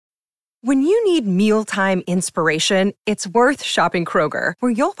When you need mealtime inspiration, it's worth shopping Kroger,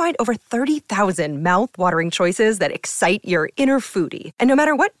 where you'll find over 30,000 mouth-watering choices that excite your inner foodie. And no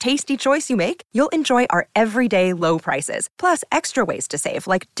matter what tasty choice you make, you'll enjoy our everyday low prices, plus extra ways to save,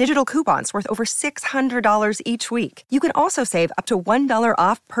 like digital coupons worth over $600 each week. You can also save up to $1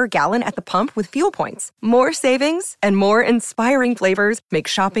 off per gallon at the pump with fuel points. More savings and more inspiring flavors make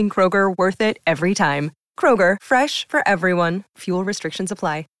shopping Kroger worth it every time. Kroger, fresh for everyone. Fuel restrictions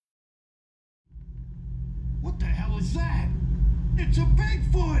apply. What the hell is that? It's a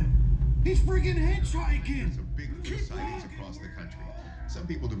Bigfoot! He's friggin' hitchhiking! There's a big few sightings across the country. Some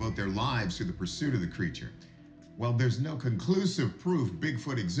people devote their lives to the pursuit of the creature. While there's no conclusive proof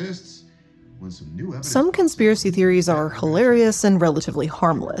Bigfoot exists, when some new evidence... Some conspiracy theories are hilarious and relatively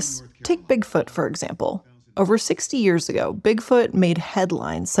harmless. Take Bigfoot, for example. Over 60 years ago, Bigfoot made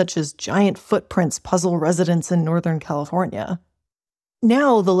headlines such as giant footprints puzzle residents in Northern California.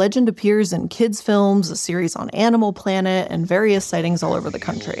 Now, the legend appears in kids' films, a series on Animal Planet, and various sightings all over the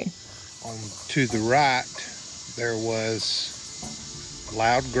country. To the right, there was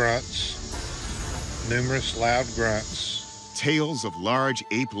loud grunts, numerous loud grunts. Tales of large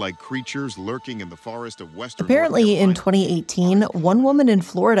ape-like creatures lurking in the forest of western... Apparently, in 2018, one woman in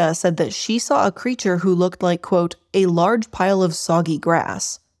Florida said that she saw a creature who looked like, quote, a large pile of soggy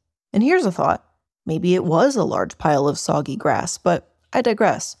grass. And here's a thought. Maybe it was a large pile of soggy grass, but I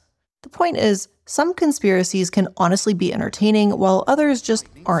digress. The point is, some conspiracies can honestly be entertaining, while others just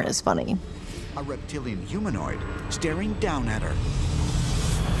aren't as funny. A reptilian humanoid staring down at her.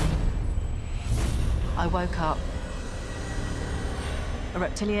 I woke up. A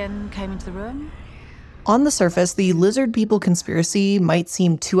reptilian came into the room. On the surface, the lizard people conspiracy might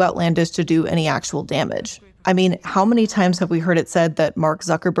seem too outlandish to do any actual damage. I mean, how many times have we heard it said that Mark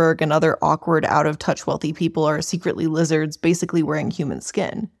Zuckerberg and other awkward, out-of-touch wealthy people are secretly lizards basically wearing human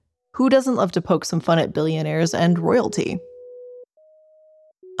skin? Who doesn't love to poke some fun at billionaires and royalty?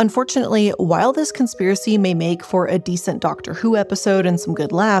 Unfortunately, while this conspiracy may make for a decent Doctor Who episode and some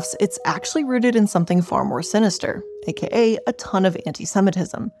good laughs, it's actually rooted in something far more sinister, aka a ton of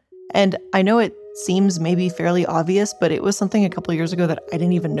anti-Semitism. And I know it seems maybe fairly obvious, but it was something a couple years ago that I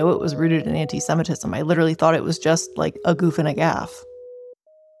didn't even know it was rooted in anti-Semitism. I literally thought it was just like a goof and a gaffe.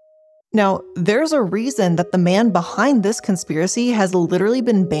 Now, there's a reason that the man behind this conspiracy has literally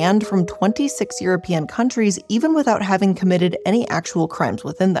been banned from 26 European countries, even without having committed any actual crimes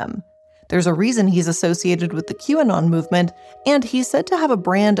within them. There's a reason he's associated with the QAnon movement, and he's said to have a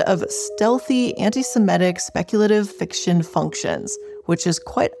brand of stealthy, anti-Semitic, speculative fiction functions, which is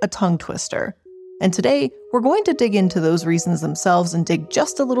quite a tongue twister. And today, we're going to dig into those reasons themselves and dig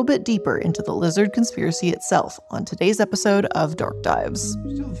just a little bit deeper into the lizard conspiracy itself on today's episode of Dark Dives.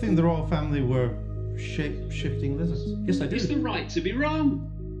 You still think the royal family were shape-shifting lizards? Yes, I do. It's the right to be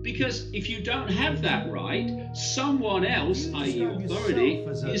wrong. Because if you don't have that right, someone else, i.e. authority,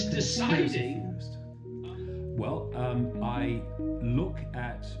 is deciding. Well, I look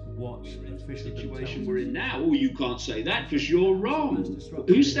at what the situation we're in now. Oh, you can't say that because you're wrong.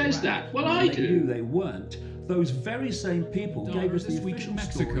 Who says that? Well, I do. They weren't. Those very same people gave us this the week official in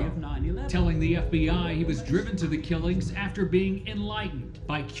Mexico, story of 9/11. telling the FBI he was driven to the killings after being enlightened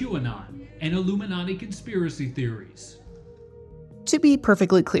by QAnon and Illuminati conspiracy theories. To be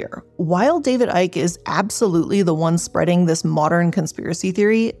perfectly clear, while David Icke is absolutely the one spreading this modern conspiracy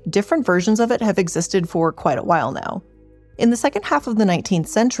theory, different versions of it have existed for quite a while now. In the second half of the 19th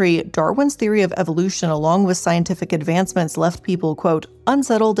century, Darwin's theory of evolution along with scientific advancements left people, quote,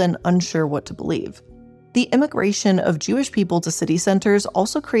 unsettled and unsure what to believe. The immigration of Jewish people to city centers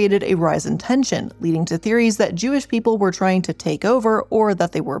also created a rise in tension, leading to theories that Jewish people were trying to take over or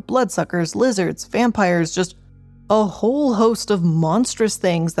that they were bloodsuckers, lizards, vampires, just a whole host of monstrous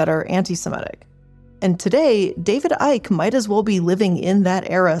things that are anti-Semitic. And today, David Icke might as well be living in that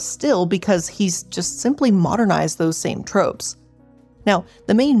era still because he's just simply modernized those same tropes. Now,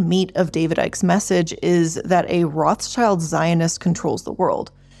 the main meat of David Icke's message is that a Rothschild Zionist controls the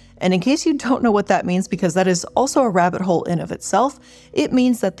world. And in case you don't know what that means, because that is also a rabbit hole in of itself, it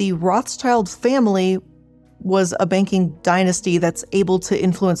means that the Rothschild family was a banking dynasty that's able to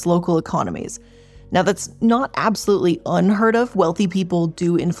influence local economies. Now, that's not absolutely unheard of. Wealthy people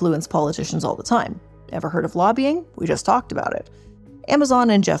do influence politicians all the time. Ever heard of lobbying? We just talked about it. Amazon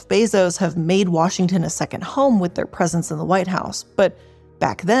and Jeff Bezos have made Washington a second home with their presence in the White House. But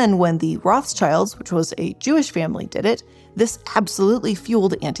back then, when the Rothschilds, which was a Jewish family, did it, this absolutely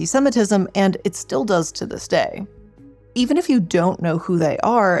fueled anti-Semitism, and it still does to this day. Even if you don't know who they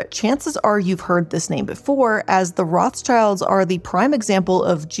are, chances are you've heard this name before, as the Rothschilds are the prime example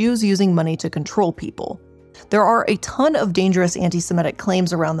of Jews using money to control people. There are a ton of dangerous anti-Semitic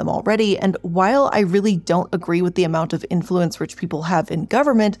claims around them already, and while I really don't agree with the amount of influence rich people have in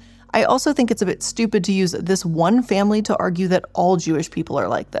government, I also think it's a bit stupid to use this one family to argue that all Jewish people are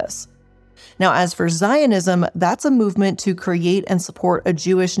like this. Now, as for Zionism, that's a movement to create and support a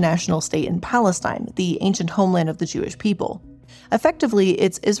Jewish national state in Palestine, the ancient homeland of the Jewish people. Effectively,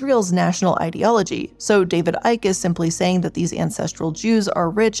 it's Israel's national ideology, so David Icke is simply saying that these ancestral Jews are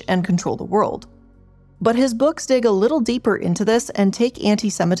rich and control the world. But his books dig a little deeper into this and take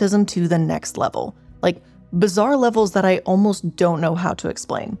anti-Semitism to the next level, like bizarre levels that I almost don't know how to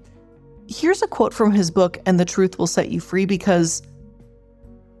explain. Here's a quote from his book, and the truth will set you free, because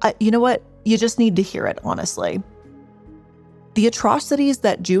you know what? You just need to hear it, honestly. The atrocities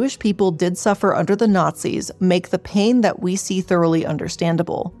that Jewish people did suffer under the Nazis make the pain that we see thoroughly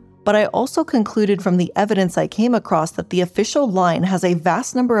understandable. But I also concluded from the evidence I came across that the official line has a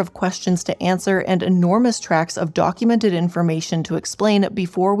vast number of questions to answer and enormous tracts of documented information to explain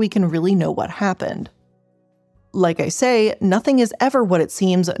before we can really know what happened. Like I say, nothing is ever what it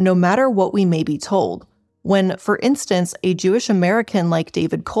seems, no matter what we may be told. When, for instance, a Jewish American like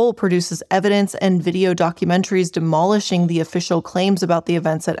David Cole produces evidence and video documentaries demolishing the official claims about the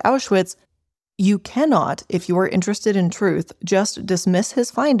events at Auschwitz, you cannot, if you are interested in truth, just dismiss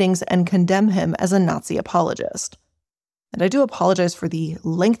his findings and condemn him as a Nazi apologist. And I do apologize for the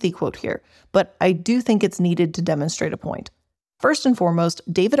lengthy quote here, but I do think it's needed to demonstrate a point. First and foremost,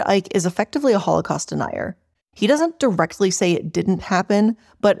 David Icke is effectively a Holocaust denier. He doesn't directly say it didn't happen,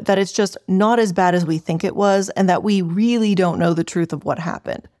 but that it's just not as bad as we think it was, and that we really don't know the truth of what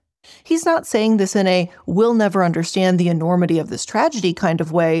happened. He's not saying this in a "we'll never understand the enormity of this tragedy" kind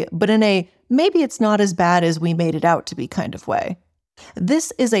of way, but in a "maybe it's not as bad as we made it out to be" kind of way.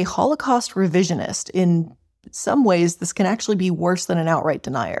 This is a Holocaust revisionist. In some ways, this can actually be worse than an outright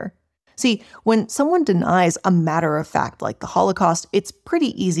denier. See, when someone denies a matter of fact like the Holocaust, it's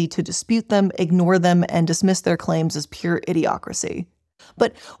pretty easy to dispute them, ignore them, and dismiss their claims as pure idiocracy.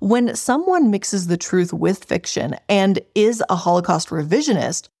 But when someone mixes the truth with fiction and is a Holocaust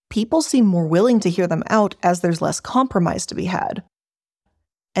revisionist, people seem more willing to hear them out as there's less compromise to be had.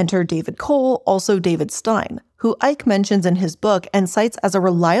 Enter David Cole, also David Stein, who Icke mentions in his book and cites as a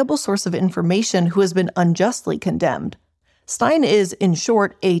reliable source of information who has been unjustly condemned. Stein is, in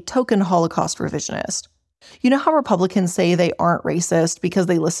short, a token Holocaust revisionist. You know how Republicans say they aren't racist because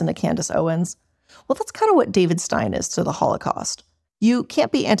they listen to Candace Owens? Well, that's kind of what David Stein is to the Holocaust. You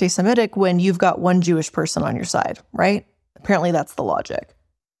can't be anti-Semitic when you've got one Jewish person on your side, right? Apparently that's the logic.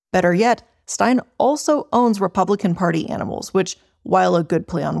 Better yet, Stein also owns Republican Party Animals, which, while a good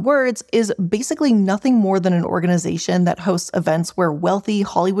play on words, is basically nothing more than an organization that hosts events where wealthy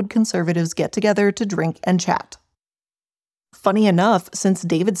Hollywood conservatives get together to drink and chat. Funny enough, since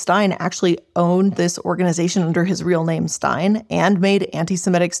David Stein actually owned this organization under his real name Stein and made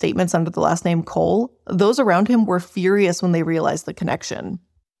anti-Semitic statements under the last name Cole, those around him were furious when they realized the connection.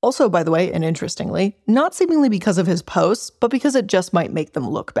 Also, by the way, and interestingly, not seemingly because of his posts, but because it just might make them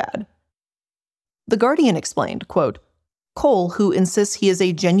look bad. The Guardian explained, quote, Cole, who insists he is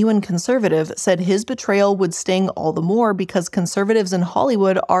a genuine conservative, said his betrayal would sting all the more because conservatives in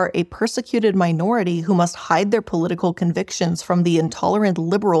Hollywood are a persecuted minority who must hide their political convictions from the intolerant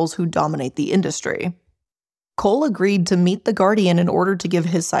liberals who dominate the industry. Cole agreed to meet The Guardian in order to give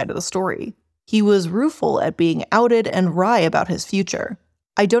his side of the story. He was rueful at being outed and wry about his future.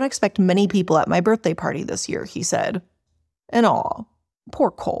 I don't expect many people at my birthday party this year, he said. And aw,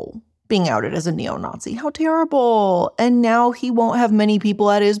 poor Cole. Being outed as a neo-Nazi. How terrible. And now he won't have many people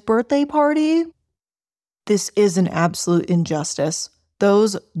at his birthday party? This is an absolute injustice.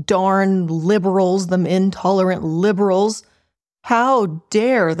 Those darn liberals, them intolerant liberals, how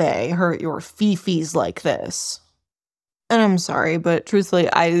dare they hurt your fifis like this? And I'm sorry, but truthfully,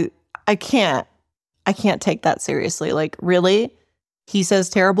 I can't take that seriously. Like, really? He says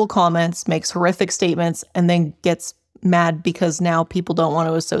terrible comments, makes horrific statements, and then gets mad because now people don't want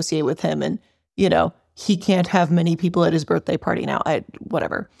to associate with him, and, you know, he can't have many people at his birthday party now.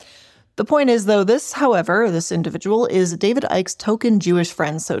 Whatever. The point is, though, this individual is David Icke's token Jewish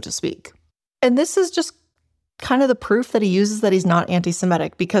friend, so to speak. And this is just kind of the proof that he uses that he's not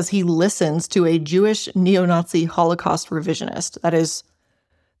anti-Semitic, because he listens to a Jewish neo-Nazi Holocaust revisionist. That is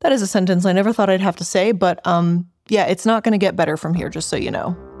a sentence I never thought I'd have to say, but yeah, it's not going to get better from here, just so you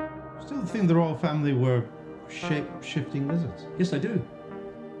know. Still think the royal family were shape-shifting lizards? Yes, I do.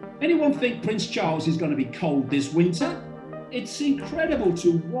 Anyone think Prince Charles is going to be cold this winter? It's incredible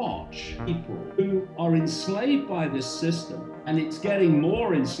to watch people who are enslaved by this system, and it's getting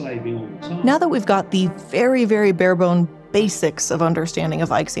more enslaving all the time. Now that we've got the very, very bare-bone basics of understanding of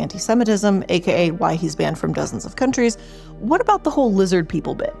Icke's anti-Semitism, aka why he's banned from dozens of countries, what about the whole lizard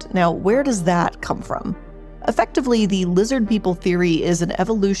people bit? Now, where does that come from? Effectively, the lizard people theory is an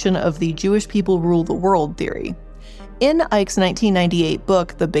evolution of the Jewish people rule the world theory. In Icke's 1998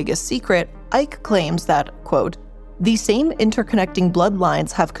 book, The Biggest Secret, Icke claims that, quote, "The same interconnecting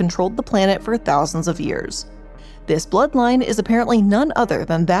bloodlines have controlled the planet for thousands of years. This bloodline is apparently none other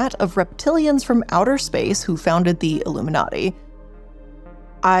than that of reptilians from outer space who founded the Illuminati."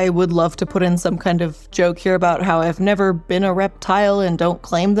 I would love to put in some kind of joke here about how I've never been a reptile and don't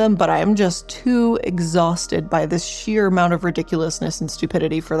claim them, but I am just too exhausted by this sheer amount of ridiculousness and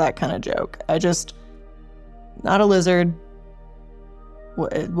stupidity for that kind of joke. Not a lizard.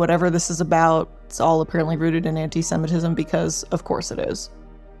 Whatever this is about, it's all apparently rooted in anti-Semitism because, of course, it is.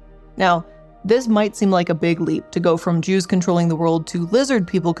 Now, this might seem like a big leap to go from Jews controlling the world to lizard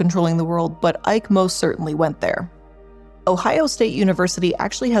people controlling the world, but Icke most certainly went there. Ohio State University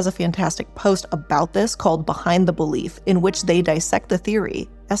actually has a fantastic post about this called Behind the Belief, in which they dissect the theory,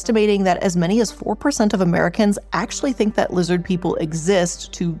 estimating that as many as 4% of Americans actually think that lizard people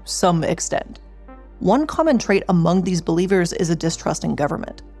exist to some extent. One common trait among these believers is a distrust in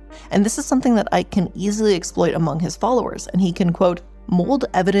government. And this is something that Icke can easily exploit among his followers, and he can, quote, mold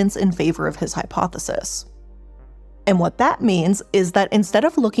evidence in favor of his hypothesis. And what that means is that instead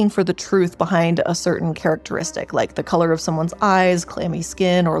of looking for the truth behind a certain characteristic, like the color of someone's eyes, clammy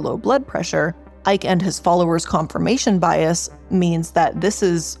skin, or low blood pressure, Icke and his followers' confirmation bias means that this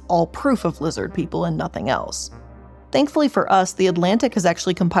is all proof of lizard people and nothing else. Thankfully for us, The Atlantic has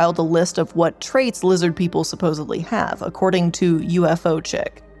actually compiled a list of what traits lizard people supposedly have, according to UFO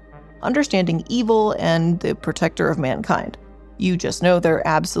Chick. Understanding evil and the protector of mankind. You just know they're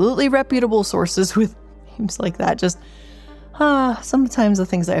absolutely reputable sources with names like that. Sometimes the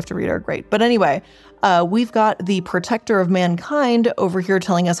things I have to read are great. But anyway, we've got the protector of mankind over here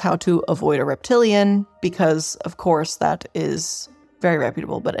telling us how to avoid a reptilian, because of course that is very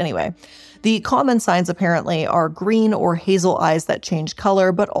reputable. But anyway, the common signs apparently are green or hazel eyes that change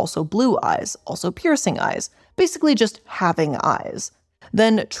color, but also blue eyes, also piercing eyes, basically just having eyes.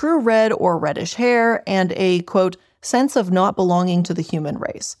 Then true red or reddish hair, and a, quote, sense of not belonging to the human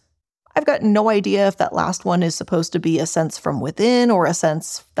race. I've got no idea if that last one is supposed to be a sense from within or a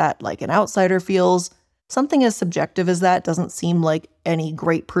sense that like an outsider feels. Something as subjective as that doesn't seem like any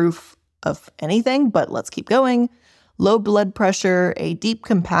great proof of anything, but let's keep going. Low blood pressure, a deep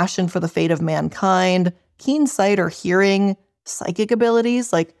compassion for the fate of mankind, keen sight or hearing, psychic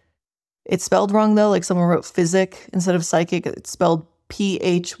abilities, like it's spelled wrong though, like someone wrote physic instead of psychic, it's spelled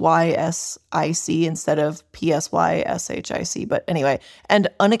PHYSIC instead of PSYSHIC, but anyway, and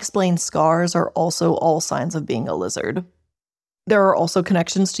unexplained scars are also all signs of being a lizard. There are also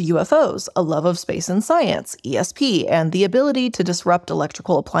connections to UFOs, a love of space and science, ESP, and the ability to disrupt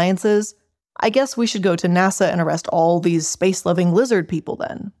electrical appliances. I guess we should go to NASA and arrest all these space-loving lizard people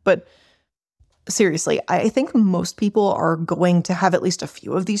then. But seriously, I think most people are going to have at least a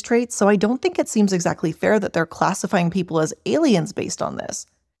few of these traits, so I don't think it seems exactly fair that they're classifying people as aliens based on this.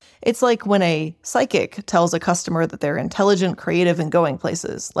 It's like when a psychic tells a customer that they're intelligent, creative, and going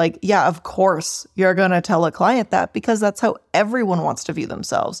places. Like, yeah, of course, you're gonna tell a client that because that's how everyone wants to view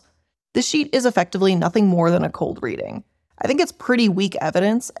themselves. This sheet is effectively nothing more than a cold reading. I think it's pretty weak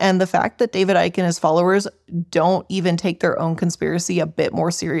evidence, and the fact that David Icke and his followers don't even take their own conspiracy a bit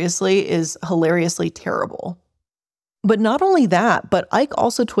more seriously is hilariously terrible. But not only that, but Icke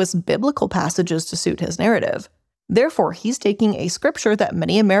also twists biblical passages to suit his narrative. Therefore, he's taking a scripture that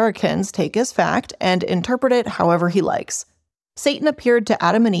many Americans take as fact and interpret it however he likes. Satan appeared to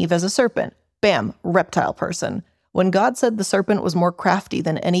Adam and Eve as a serpent. Bam, reptile person. When God said the serpent was more crafty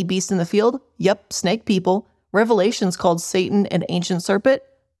than any beast in the field, yep, snake people. Revelations called Satan an ancient serpent,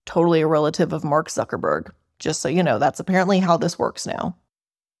 totally a relative of Mark Zuckerberg. Just so you know, that's apparently how this works now.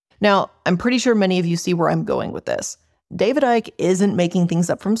 Now, I'm pretty sure many of you see where I'm going with this. David Icke isn't making things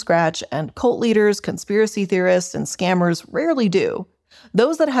up from scratch, and cult leaders, conspiracy theorists, and scammers rarely do.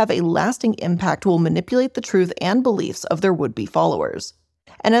 Those that have a lasting impact will manipulate the truth and beliefs of their would-be followers.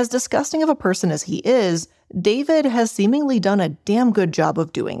 And as disgusting of a person as he is, David has seemingly done a damn good job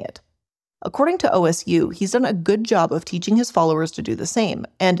of doing it. According to OSU, he's done a good job of teaching his followers to do the same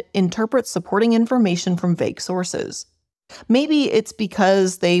and interpret supporting information from vague sources. Maybe it's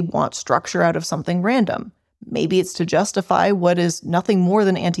because they want structure out of something random. Maybe it's to justify what is nothing more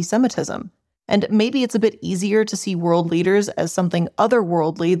than anti-Semitism. And maybe it's a bit easier to see world leaders as something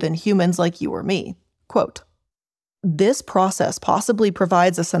otherworldly than humans like you or me. Quote, "This process possibly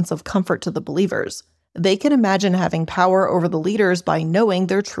provides a sense of comfort to the believers. They can imagine having power over the leaders by knowing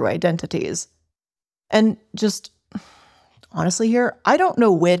their true identities." And just honestly here, I don't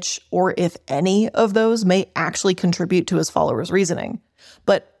know which or if any of those may actually contribute to his followers' reasoning.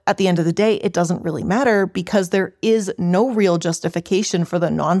 But at the end of the day, it doesn't really matter because there is no real justification for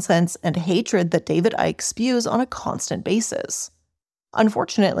the nonsense and hatred that David Icke spews on a constant basis.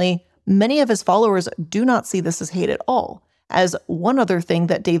 Unfortunately, many of his followers do not see this as hate at all, as one other thing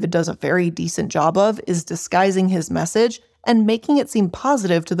that David does a very decent job of is disguising his message and making it seem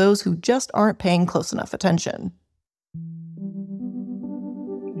positive to those who just aren't paying close enough attention.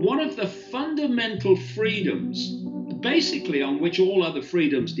 One of the fundamental freedoms, basically on which all other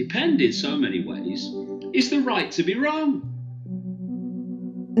freedoms depend in so many ways, is the right to be wrong.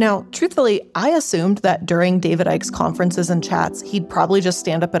 Now, truthfully, I assumed that during David Icke's conferences and chats, he'd probably just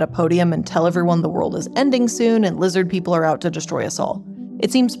stand up at a podium and tell everyone the world is ending soon and lizard people are out to destroy us all.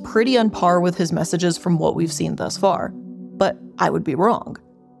 It seems pretty on par with his messages from what we've seen thus far. But I would be wrong.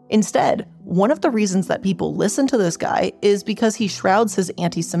 Instead, one of the reasons that people listen to this guy is because he shrouds his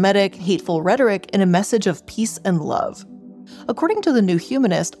anti-Semitic, hateful rhetoric in a message of peace and love. According to The New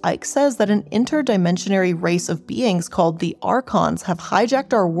Humanist, Icke says that an interdimensionary race of beings called the Archons have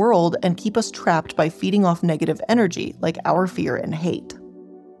hijacked our world and keep us trapped by feeding off negative energy, like our fear and hate.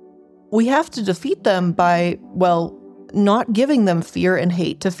 We have to defeat them by, well, not giving them fear and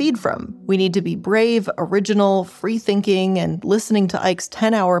hate to feed from. We need to be brave, original, free-thinking, and listening to Icke's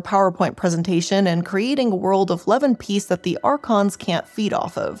 10-hour PowerPoint presentation and creating a world of love and peace that the Archons can't feed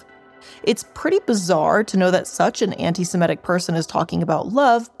off of. It's pretty bizarre to know that such an anti-Semitic person is talking about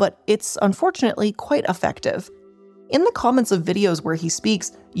love, but it's unfortunately quite effective. In the comments of videos where he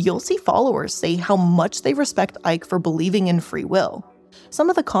speaks, you'll see followers say how much they respect Icke for believing in free will. Some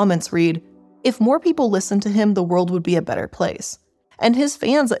of the comments read, "If more people listened to him, the world would be a better place." And his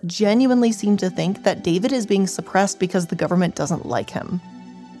fans genuinely seem to think that David is being suppressed because the government doesn't like him.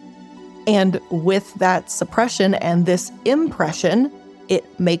 And with that suppression and this impression, it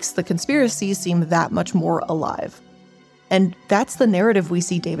makes the conspiracy seem that much more alive. And that's the narrative we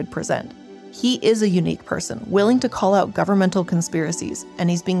see David present. He is a unique person, willing to call out governmental conspiracies, and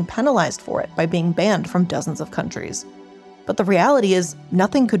he's being penalized for it by being banned from dozens of countries. But the reality is,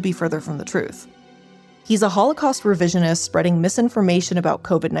 nothing could be further from the truth. He's a Holocaust revisionist spreading misinformation about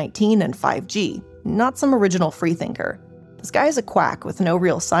COVID-19 and 5G, not some original freethinker. This guy is a quack with no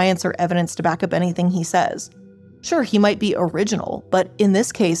real science or evidence to back up anything he says. Sure, he might be original, but in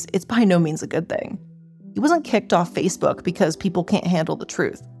this case, it's by no means a good thing. He wasn't kicked off Facebook because people can't handle the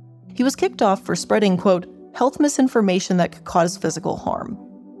truth. He was kicked off for spreading, quote, health misinformation that could cause physical harm.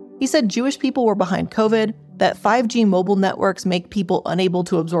 He said Jewish people were behind COVID, that 5G mobile networks make people unable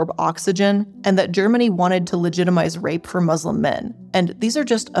to absorb oxygen, and that Germany wanted to legitimize rape for Muslim men. And these are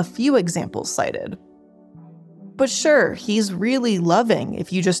just a few examples cited. But sure, he's really loving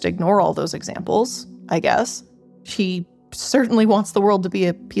if you just ignore all those examples, I guess. He certainly wants the world to be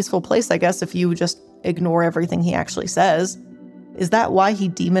a peaceful place, I guess, if you just ignore everything he actually says. Is that why he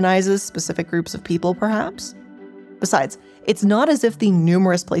demonizes specific groups of people, perhaps? Besides, it's not as if the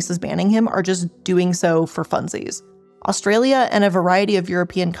numerous places banning him are just doing so for funsies. Australia and a variety of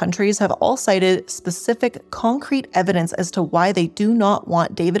European countries have all cited specific, concrete evidence as to why they do not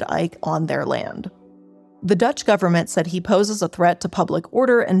want David Icke on their land. The Dutch government said he poses a threat to public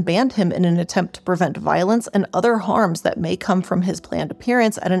order and banned him in an attempt to prevent violence and other harms that may come from his planned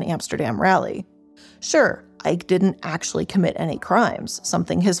appearance at an Amsterdam rally. Sure, Icke didn't actually commit any crimes,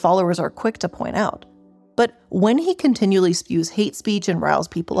 something his followers are quick to point out. But when he continually spews hate speech and riles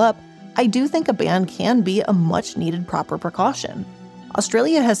people up, I do think a ban can be a much-needed proper precaution.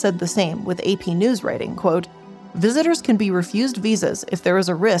 Australia has said the same, with AP News writing, quote, visitors can be refused visas if there is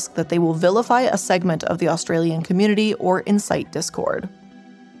a risk that they will vilify a segment of the Australian community or incite discord.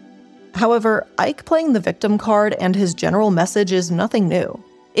 However, Icke playing the victim card and his general message is nothing new.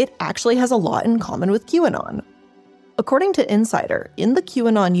 It actually has a lot in common with QAnon. According to Insider, in the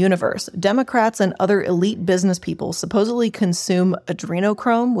QAnon universe, Democrats and other elite business people supposedly consume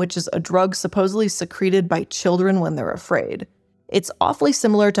adrenochrome, which is a drug supposedly secreted by children when they're afraid. It's awfully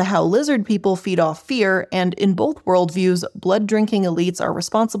similar to how lizard people feed off fear, and in both worldviews, blood-drinking elites are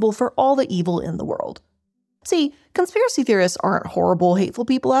responsible for all the evil in the world. See, conspiracy theorists aren't horrible, hateful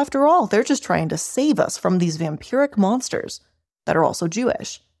people after all. They're just trying to save us from these vampiric monsters that are also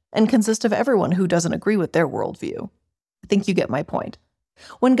Jewish and consist of everyone who doesn't agree with their worldview. I think you get my point.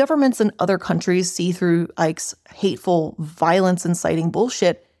 When governments in other countries see through Icke's hateful, violence-inciting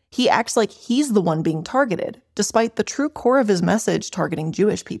bullshit, he acts like he's the one being targeted, despite the true core of his message targeting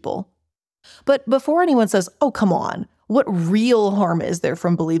Jewish people. But before anyone says, oh, come on, what real harm is there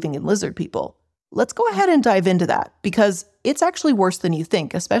from believing in lizard people? Let's go ahead and dive into that, because it's actually worse than you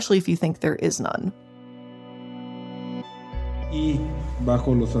think, especially if you think there is none.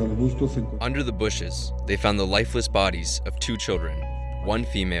 Under the bushes, they found the lifeless bodies of 2 children, 1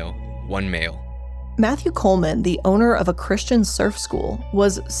 female, 1 male. Matthew Coleman, the owner of a Christian surf school,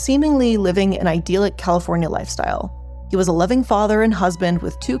 was seemingly living an idyllic California lifestyle. He was a loving father and husband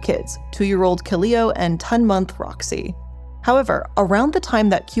with 2 kids, 2-year-old Khalil and 10-month Roxy. However, around the time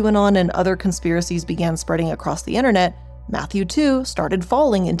that QAnon and other conspiracies began spreading across the internet, Matthew too started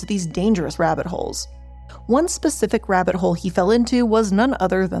falling into these dangerous rabbit holes. One specific rabbit hole he fell into was none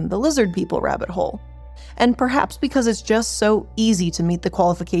other than the lizard people rabbit hole. And perhaps because it's just so easy to meet the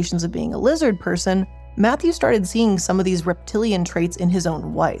qualifications of being a lizard person, Matthew started seeing some of these reptilian traits in his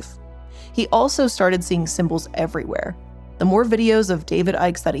own wife. He also started seeing symbols everywhere. The more videos of David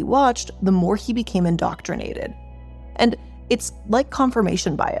Icke's that he watched, the more he became indoctrinated. And it's like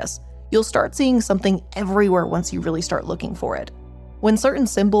confirmation bias. You'll start seeing something everywhere once you really start looking for it. When certain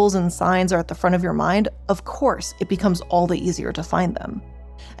symbols and signs are at the front of your mind, of course, it becomes all the easier to find them.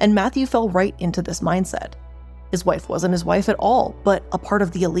 And Matthew fell right into this mindset. His wife wasn't his wife at all, but a part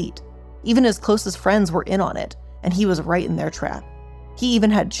of the elite. Even his closest friends were in on it, and he was right in their trap. He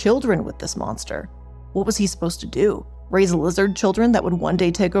even had children with this monster. What was he supposed to do? Raise lizard children that would one day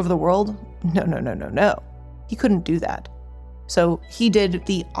take over the world? No. He couldn't do that. So he did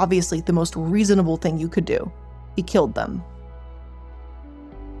obviously the most reasonable thing you could do. He killed them.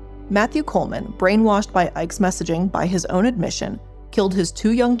 Matthew Coleman, brainwashed by Icke's messaging by his own admission, killed his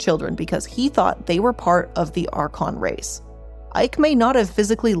 2 young children because he thought they were part of the Archon race. Icke may not have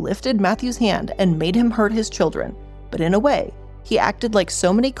physically lifted Matthew's hand and made him hurt his children, but in a way, he acted like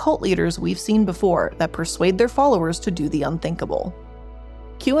so many cult leaders we've seen before that persuade their followers to do the unthinkable.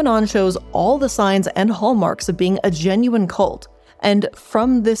 QAnon shows all the signs and hallmarks of being a genuine cult, and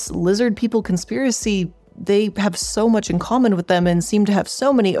from this lizard people conspiracy, they have so much in common with them and seem to have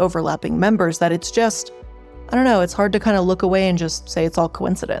so many overlapping members that it's just, I don't know, it's hard to kind of look away and just say it's all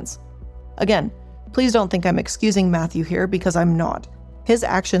coincidence. Again, please don't think I'm excusing Matthew here, because I'm not. His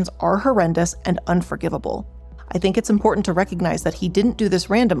actions are horrendous and unforgivable. I think it's important to recognize that he didn't do this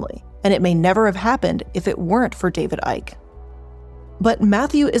randomly, and it may never have happened if it weren't for David Icke. But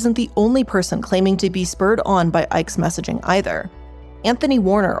Matthew isn't the only person claiming to be spurred on by Icke's messaging either. Anthony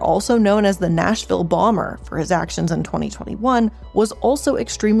Warner, also known as the Nashville Bomber for his actions in 2021, was also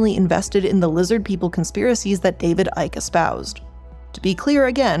extremely invested in the lizard people conspiracies that David Icke espoused. To be clear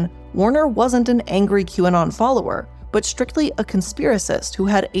again, Warner wasn't an angry QAnon follower, but strictly a conspiracist who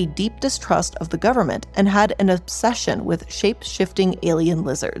had a deep distrust of the government and had an obsession with shape-shifting alien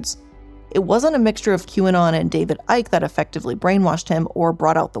lizards. It wasn't a mixture of QAnon and David Icke that effectively brainwashed him or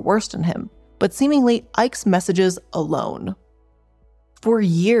brought out the worst in him, but seemingly Icke's messages alone. For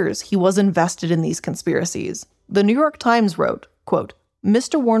years, he was invested in these conspiracies. The New York Times wrote, quote,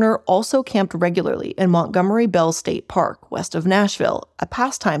 Mr. Warner also camped regularly in Montgomery Bell State Park, west of Nashville, a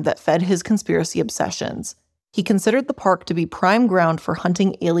pastime that fed his conspiracy obsessions. He considered the park to be prime ground for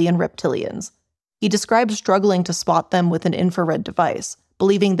hunting alien reptilians. He described struggling to spot them with an infrared device,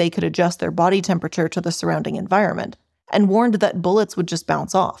 believing they could adjust their body temperature to the surrounding environment, and warned that bullets would just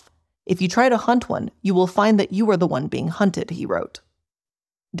bounce off. If you try to hunt one, you will find that you are the one being hunted, he wrote.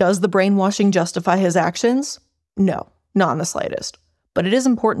 Does the brainwashing justify his actions? No, not in the slightest. But it is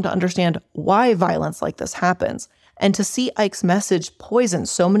important to understand why violence like this happens, and to see Icke's message poison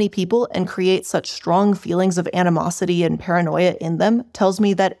so many people and create such strong feelings of animosity and paranoia in them tells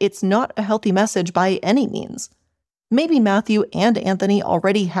me that it's not a healthy message by any means. Maybe Matthew and Anthony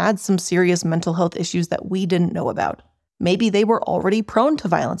already had some serious mental health issues that we didn't know about. Maybe they were already prone to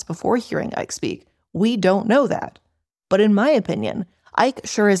violence before hearing Icke speak. We don't know that. But in my opinion, Icke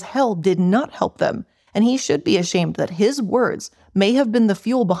sure as hell did not help them, and he should be ashamed that his words may have been the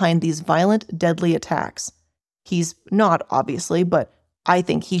fuel behind these violent, deadly attacks. He's not, obviously, but I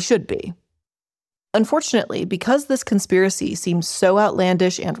think he should be. Unfortunately, because this conspiracy seems so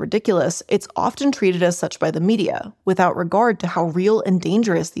outlandish and ridiculous, it's often treated as such by the media, without regard to how real and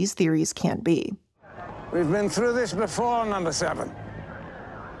dangerous these theories can be. We've been through this before, number 7.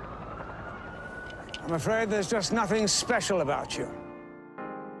 I'm afraid there's just nothing special about you.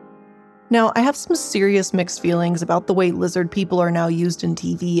 Now, I have some serious mixed feelings about the way lizard people are now used in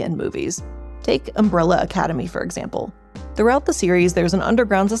TV and movies. Take Umbrella Academy, for example. Throughout the series, there's an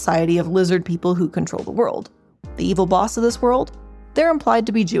underground society of lizard people who control the world. The evil boss of this world? They're implied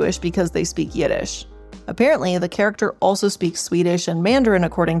to be Jewish because they speak Yiddish. Apparently, the character also speaks Swedish and Mandarin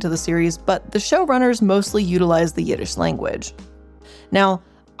according to the series, but the showrunners mostly utilize the Yiddish language. Now,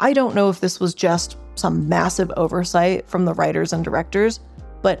 I don't know if this was just some massive oversight from the writers and directors,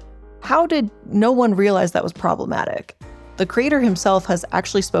 but how did no one realize that was problematic? The creator himself has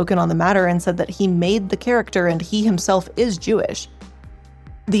actually spoken on the matter and said that he made the character and he himself is Jewish.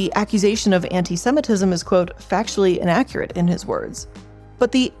 The accusation of anti-Semitism is, quote, factually inaccurate in his words.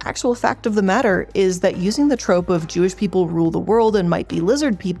 But the actual fact of the matter is that using the trope of Jewish people rule the world and might be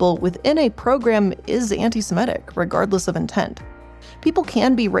lizard people within a program is anti-Semitic, regardless of intent. People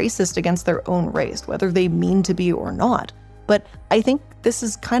can be racist against their own race, whether they mean to be or not. But I think this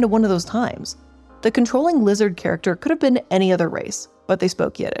is kind of one of those times. The controlling lizard character could have been any other race, but they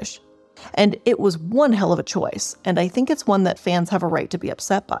spoke Yiddish. And it was one hell of a choice, and I think it's one that fans have a right to be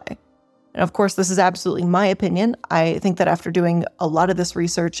upset by. And of course, this is absolutely my opinion. I think that after doing a lot of this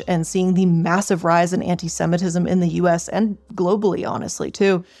research and seeing the massive rise in anti-Semitism in the US and globally, honestly,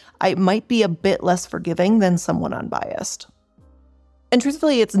 too, I might be a bit less forgiving than someone unbiased. And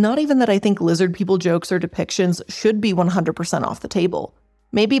truthfully, it's not even that I think lizard people jokes or depictions should be 100% off the table.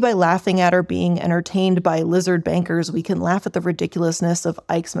 Maybe by laughing at or being entertained by lizard bankers, we can laugh at the ridiculousness of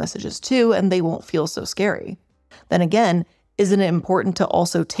Icke's messages too, and they won't feel so scary. Then again, isn't it important to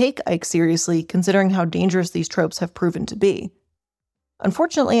also take Icke seriously, considering how dangerous these tropes have proven to be?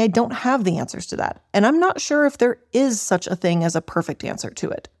 Unfortunately, I don't have the answers to that, and I'm not sure if there is such a thing as a perfect answer to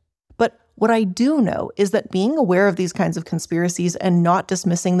it. But what I do know is that being aware of these kinds of conspiracies and not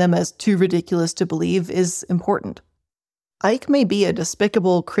dismissing them as too ridiculous to believe is important. Icke may be a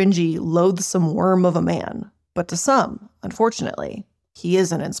despicable, cringy, loathsome worm of a man, but to some, unfortunately, he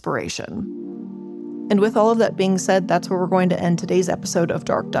is an inspiration. And with all of that being said, that's where we're going to end today's episode of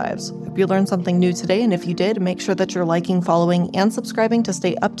Dark Dives. Hope you learned something new today, and if you did, make sure that you're liking, following, and subscribing to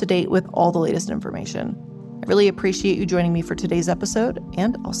stay up to date with all the latest information. I really appreciate you joining me for today's episode,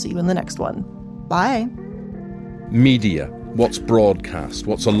 and I'll see you in the next one. Bye! Media. What's broadcast?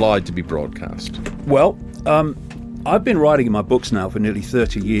 What's allowed to be broadcast? Well, I've been writing in my books now for nearly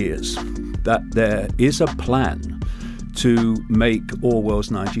 30 years that there is a plan to make Orwell's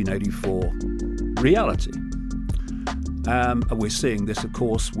 1984 reality. We're seeing this, of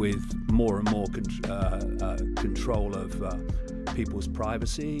course, with more and more control of people's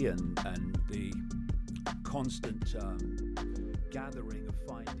privacy and the constant gathering of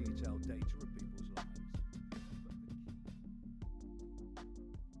fine detailed data.